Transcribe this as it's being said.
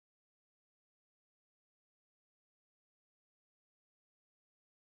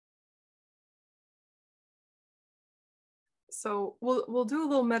So we'll do a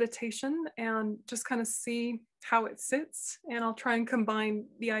little meditation and just kind of see how it sits. And I'll try and combine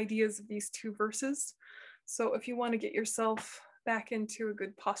the ideas of these two verses. So if you want to get yourself back into a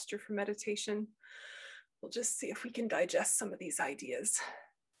good posture for meditation, we'll just see if we can digest some of these ideas.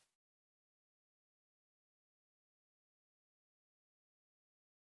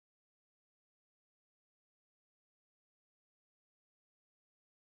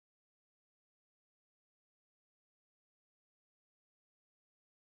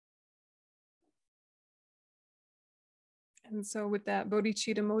 And so with that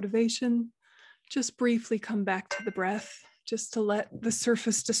bodhicitta motivation, just briefly come back to the breath, just to let the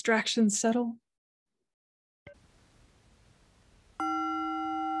surface distractions settle.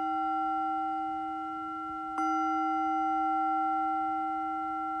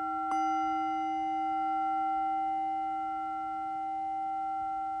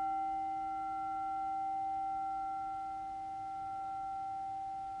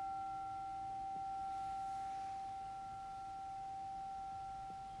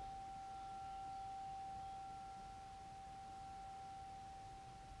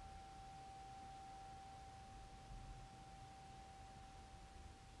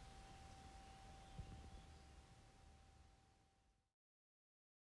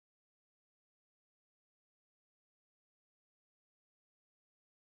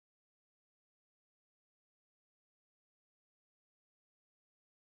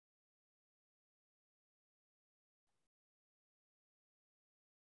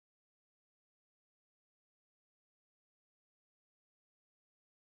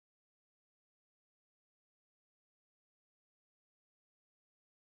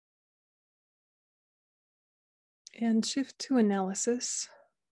 And shift to analysis.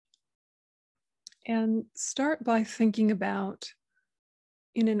 And start by thinking about,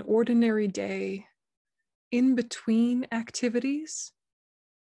 in an ordinary day, in between activities,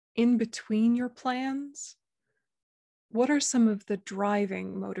 in between your plans, what are some of the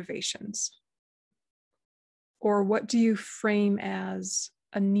driving motivations? Or what do you frame as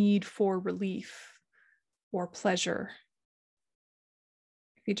a need for relief or pleasure?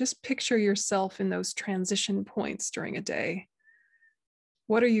 If you just picture yourself in those transition points during a day,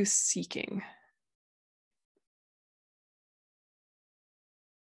 what are you seeking?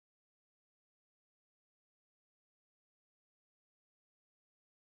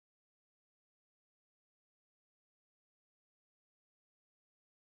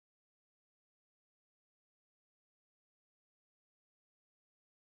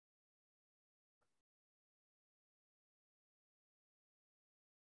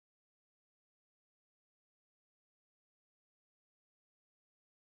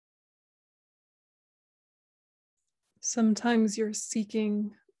 Sometimes you're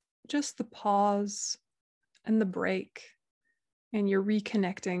seeking just the pause and the break, and you're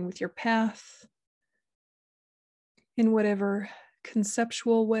reconnecting with your path in whatever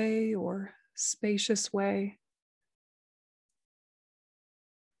conceptual way or spacious way.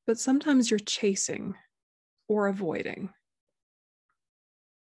 But sometimes you're chasing or avoiding.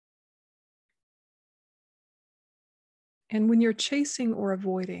 And when you're chasing or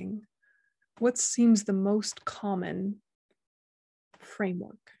avoiding, what seems the most common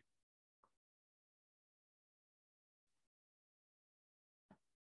framework?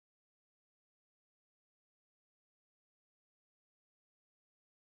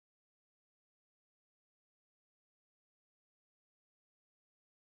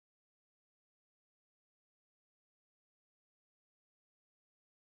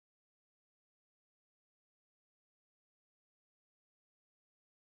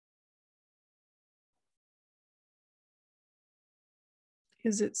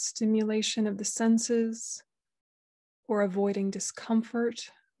 Is it stimulation of the senses or avoiding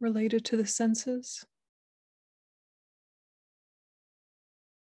discomfort related to the senses?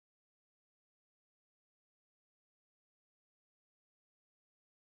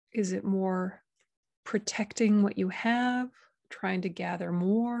 Is it more protecting what you have, trying to gather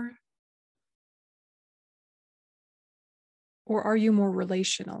more? Or are you more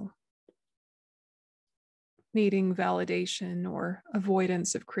relational, needing validation or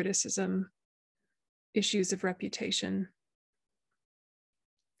avoidance of criticism, issues of reputation?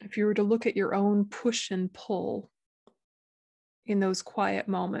 If you were to look at your own push and pull in those quiet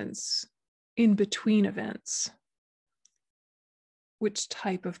moments in between events, which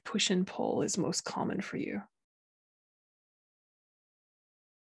type of push and pull is most common for you?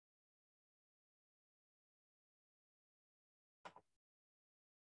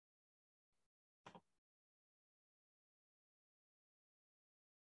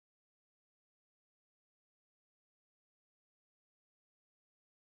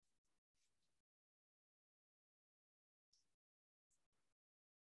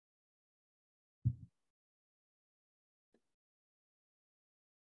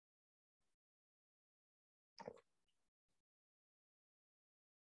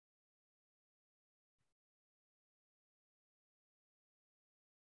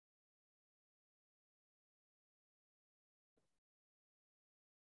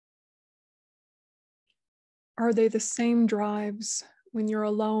 Are they the same drives when you're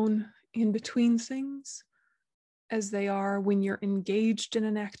alone in between things as they are when you're engaged in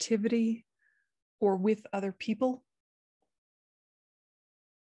an activity or with other people?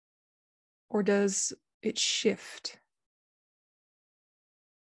 Or does it shift?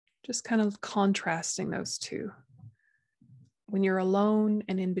 Just kind of contrasting those two. When you're alone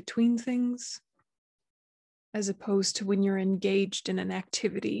and in between things, as opposed to when you're engaged in an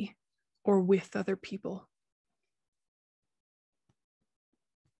activity or with other people.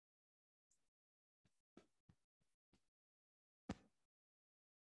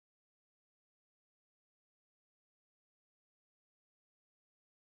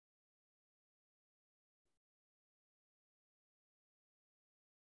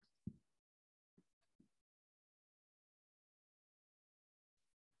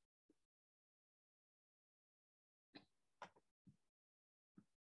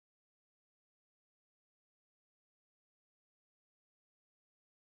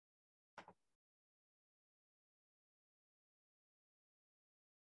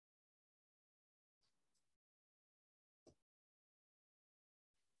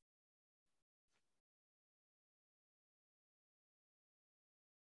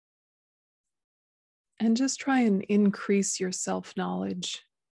 And just try and increase your self-knowledge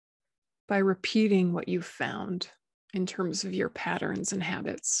by repeating what you've found in terms of your patterns and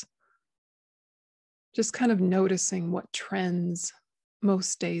habits. Just kind of noticing what trends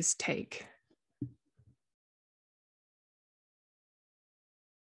most days take.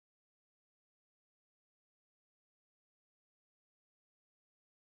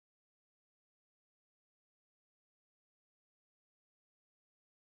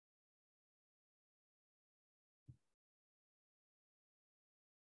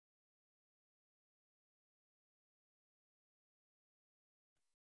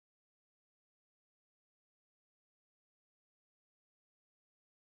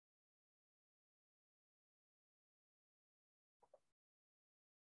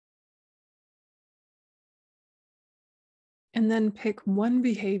 And then pick one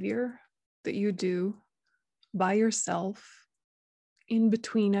behavior that you do by yourself in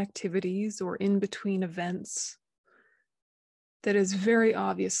between activities or in between events that is very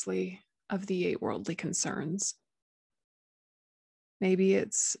obviously of the 8 worldly concerns. Maybe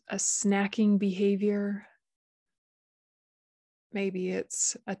it's a snacking behavior. Maybe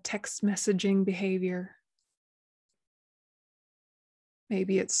it's a text messaging behavior.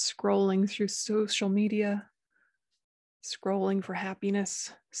 Maybe it's scrolling through social media, scrolling for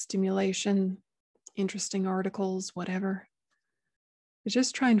happiness, stimulation, interesting articles, whatever.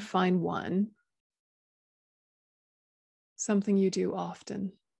 Just try and find one, something you do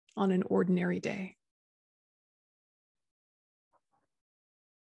often on an ordinary day.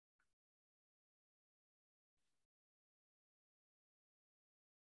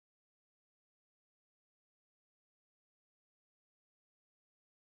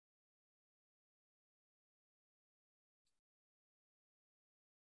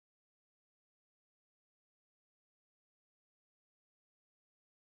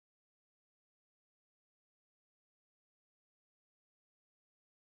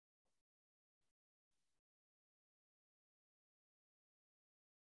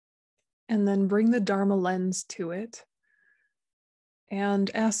 And then bring the Dharma lens to it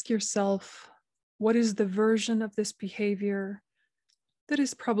and ask yourself, what is the version of this behavior that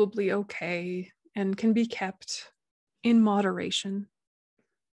is probably okay and can be kept in moderation?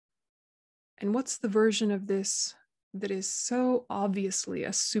 And what's the version of this that is so obviously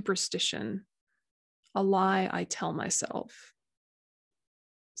a superstition, a lie I tell myself,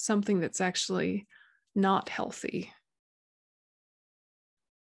 something that's actually not healthy?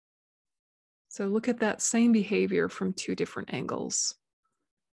 So look at that same behavior from 2 different angles.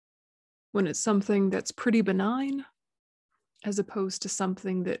 When it's something that's pretty benign, as opposed to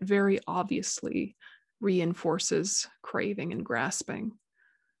something that very obviously reinforces craving and grasping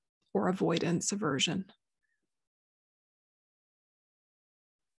or avoidance, aversion.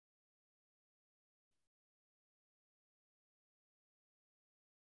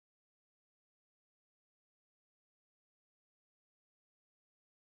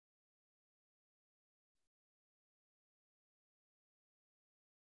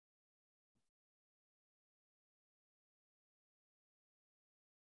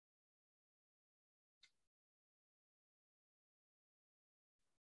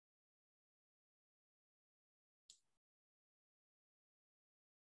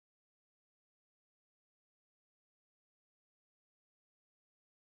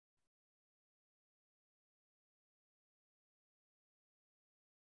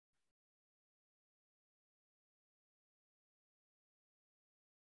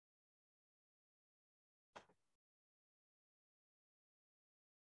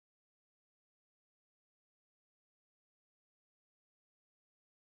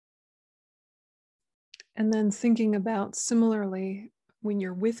 And then thinking about similarly when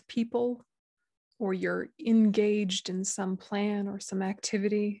you're with people or you're engaged in some plan or some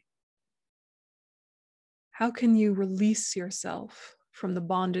activity, how can you release yourself from the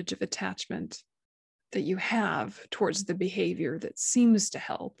bondage of attachment that you have towards the behavior that seems to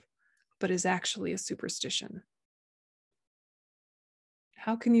help, but is actually a superstition?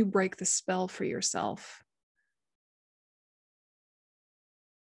 How can you break the spell for yourself?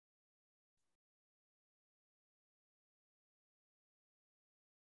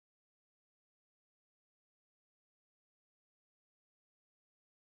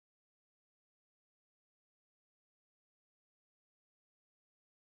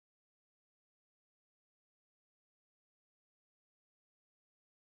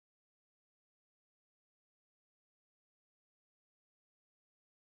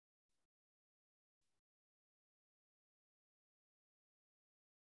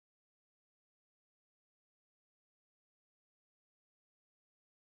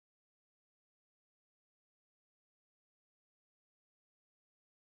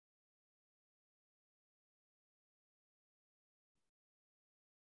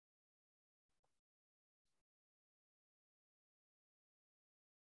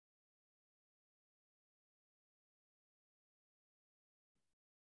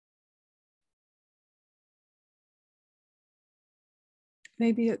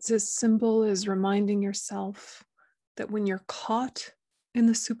 Maybe it's as simple as reminding yourself that when you're caught in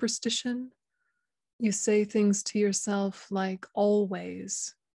the superstition, you say things to yourself like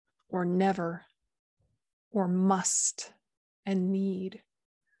always, or never, or must and need,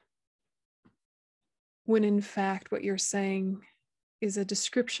 when in fact what you're saying is a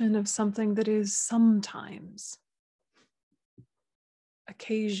description of something that is sometimes,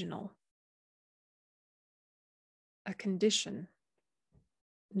 occasional, a condition,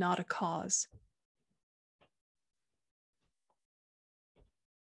 not a cause.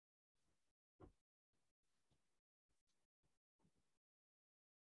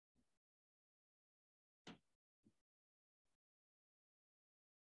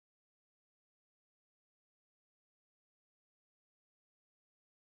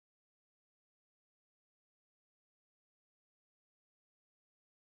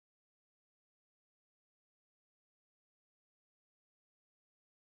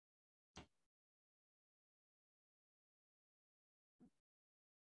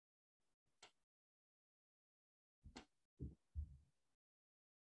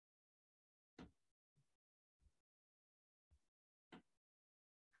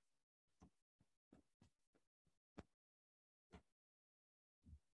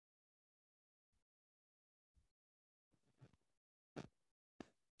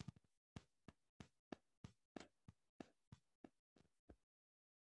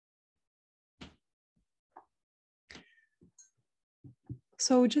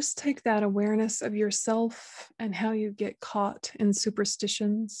 So just take that awareness of yourself and how you get caught in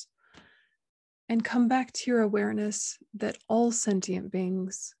superstitions and come back to your awareness that all sentient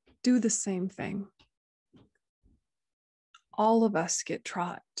beings do the same thing. All of us get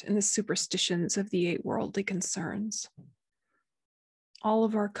trapped in the superstitions of the 8 worldly concerns. All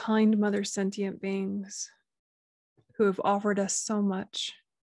of our kind mother sentient beings who have offered us so much,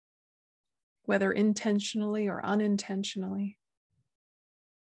 whether intentionally or unintentionally.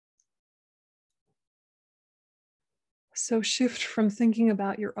 So shift from thinking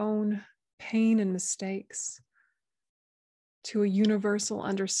about your own pain and mistakes to a universal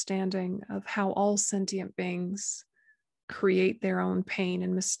understanding of how all sentient beings create their own pain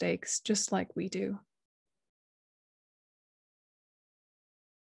and mistakes just like we do.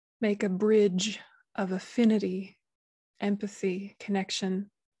 Make a bridge of affinity, empathy,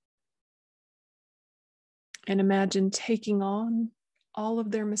 connection, and imagine taking on all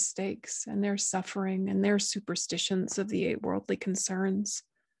of their mistakes and their suffering and their superstitions of the 8 worldly concerns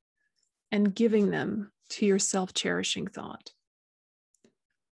and giving them to your self-cherishing thought.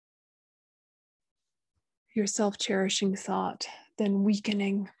 Your self-cherishing thought, then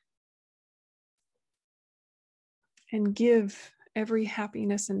weakening, and give every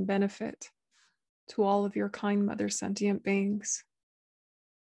happiness and benefit to all of your kind mother sentient beings,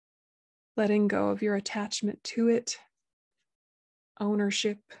 letting go of your attachment to it,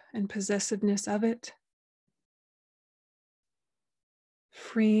 ownership and possessiveness of it,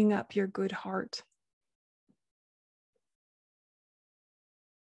 freeing up your good heart.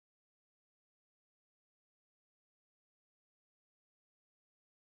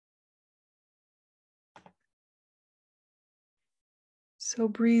 So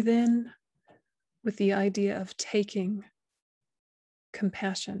breathe in with the idea of taking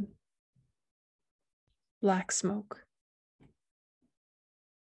compassion. black smoke.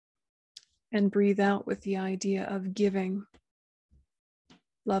 And breathe out with the idea of giving,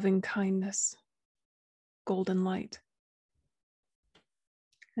 loving kindness, golden light.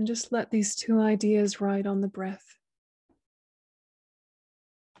 And just let these two ideas ride on the breath.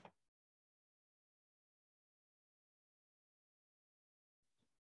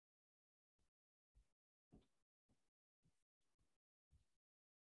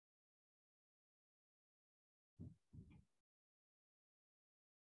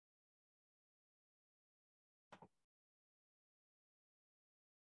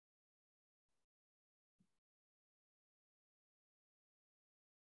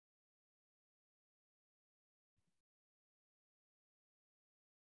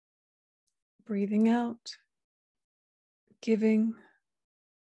 Breathing out, giving,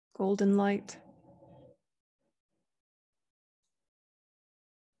 golden light.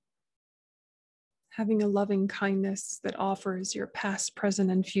 Having a loving kindness that offers your past,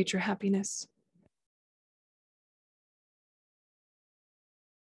 present, and future happiness.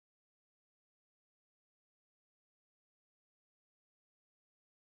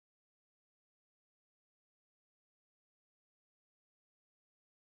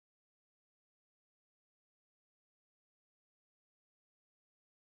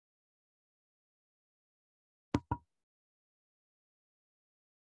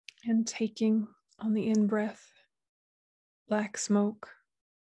 And taking on the in-breath, black smoke,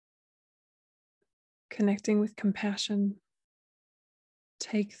 connecting with compassion.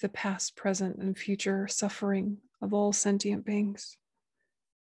 Take the past, present, and future suffering of all sentient beings.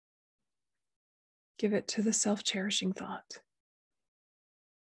 Give it to the self-cherishing thought.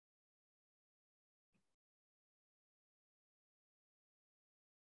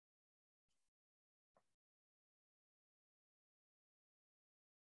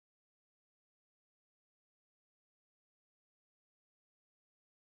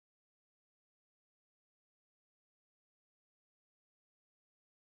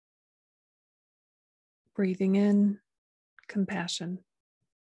 Breathing in, compassion.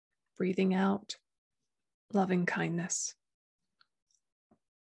 Breathing out, loving kindness.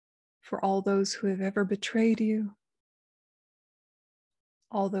 For all those who have ever betrayed you,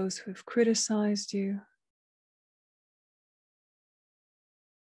 all those who have criticized you,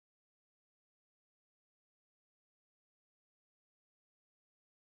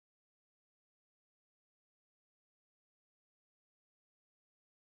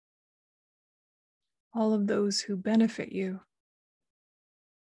 all of those who benefit you,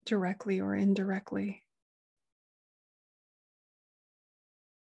 directly or indirectly,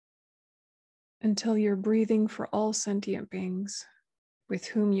 until you're breathing for all sentient beings with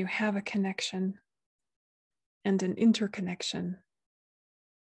whom you have a connection and an interconnection.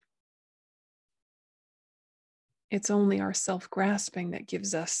 It's only our self-grasping that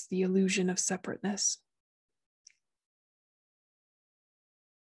gives us the illusion of separateness.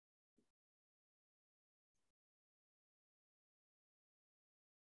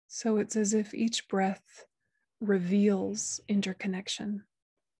 So it's as if each breath reveals interconnection.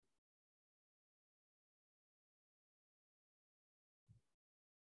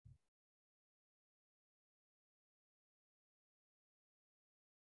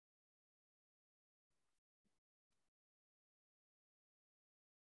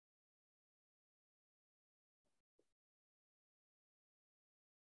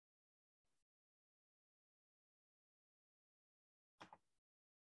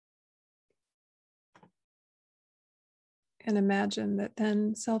 And imagine that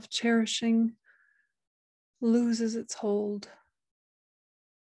then self-cherishing loses its hold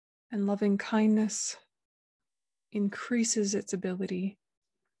and loving kindness increases its ability.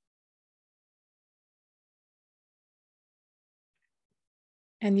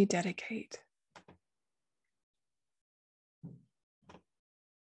 And you dedicate.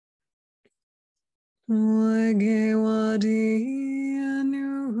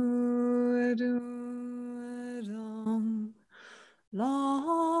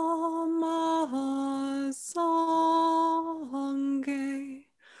 Lama Zopa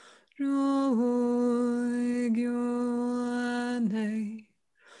Rinpoche,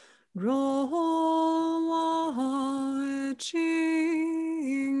 Roa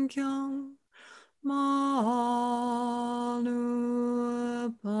Chinkyang Malupa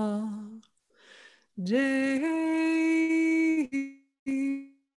Dei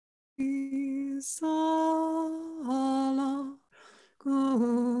Sala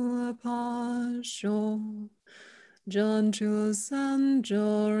Guapasho Janchu Sanjo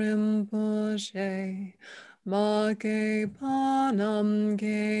Rinpoche Ma Ke Panam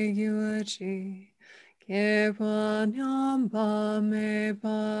Ke Yuachi Kepa nyamba me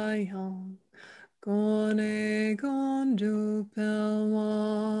bayang. Gone gondu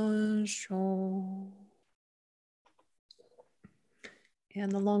pelwan sho.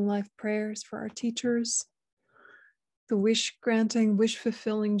 And the long life prayers for our teachers. The wish-granting,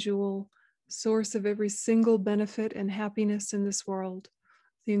 wish-fulfilling jewel, source of every single benefit and happiness in this world.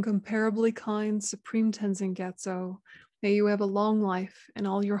 The incomparably kind Supreme Tenzin Gyatso, may you have a long life and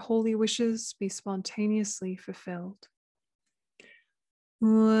all your holy wishes be spontaneously fulfilled.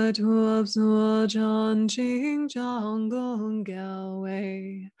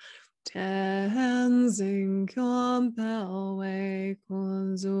 Tenzin Kyom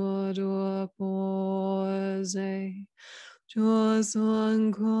Kunzu Pose.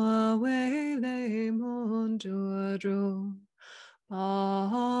 Josuan Kwa Wei Mon Dru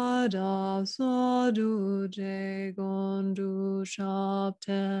Pada Sodu Je Gondu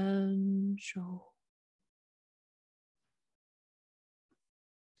Shapten Sho.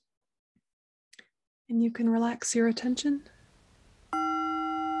 And you can relax your attention.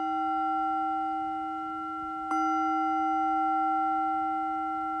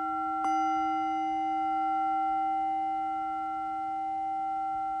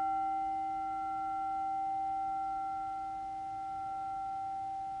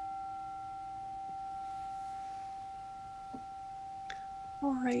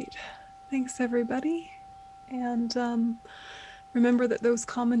 All right, thanks everybody. And remember that those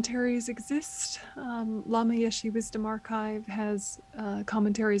commentaries exist. Lama Yeshe Wisdom Archive has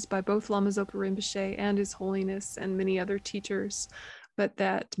commentaries by both Lama Zopa Rinpoche and His Holiness and many other teachers. But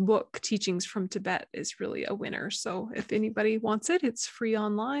that book, Teachings from Tibet, is really a winner. So if anybody wants it, it's free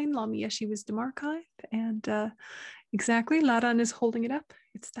online, Lama Yeshe Wisdom Archive. And exactly, Ladan is holding it up.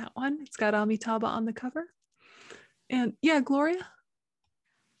 It's that one. It's got Amitabha on the cover. And yeah, Gloria?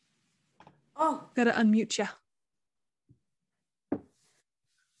 Oh. Gotta unmute you.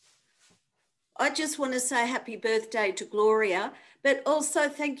 I just want to say happy birthday to Gloria, but also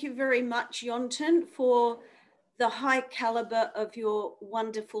thank you very much, Yönten, for the high caliber of your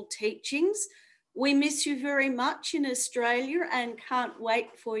wonderful teachings. We miss you very much in Australia and can't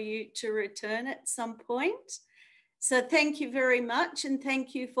wait for you to return at some point. So thank you very much, and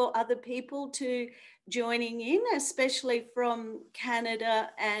thank you for other people to joining in, especially from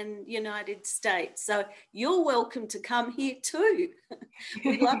Canada and United States. So you're welcome to come here too.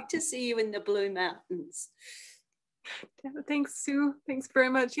 We'd love to see you in the Blue Mountains. Thanks, Sue. Thanks very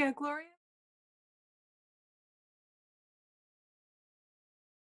much. Yeah, Gloria.